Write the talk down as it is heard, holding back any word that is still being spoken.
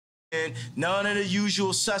none of the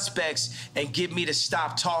usual suspects and get me to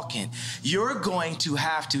stop talking. You're going to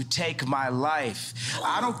have to take my life.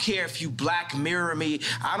 I don't care if you Black Mirror me.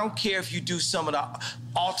 I don't care if you do some of the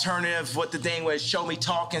alternative, what the thing was, show me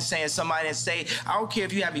talking, saying somebody didn't say. I don't care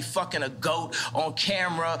if you have me fucking a goat on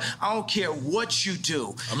camera. I don't care what you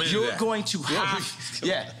do. You're going to have,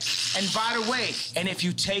 yeah. And by the way, and if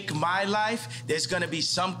you take my life, there's gonna be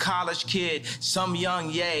some college kid, some young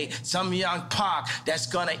Ye, some young Pac that's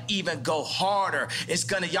gonna even go harder. It's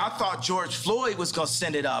gonna, y'all thought George Floyd was gonna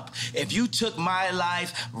send it up. If you took my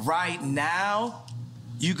life right now,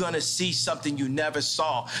 you're gonna see something you never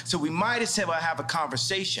saw. So we might as well have a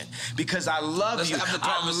conversation because I love you. Let's have the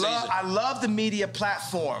conversation. I love the media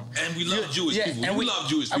platform. And we love Jewish people. And we love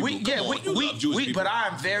Jewish people. We love Jewish people. But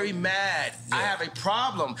I'm very mad. Yeah. I have a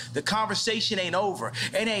problem. The conversation ain't over.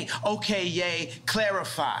 It ain't, okay, Ye,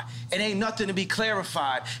 clarify. It ain't nothing to be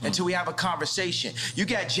clarified until we have a conversation. You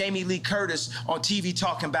got Jamie Lee Curtis on TV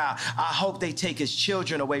talking about, I hope they take his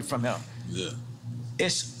children away from him. Yeah.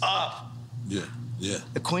 It's up. Yeah. Yeah.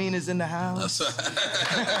 The queen is in the house. That's right.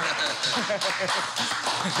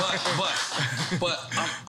 but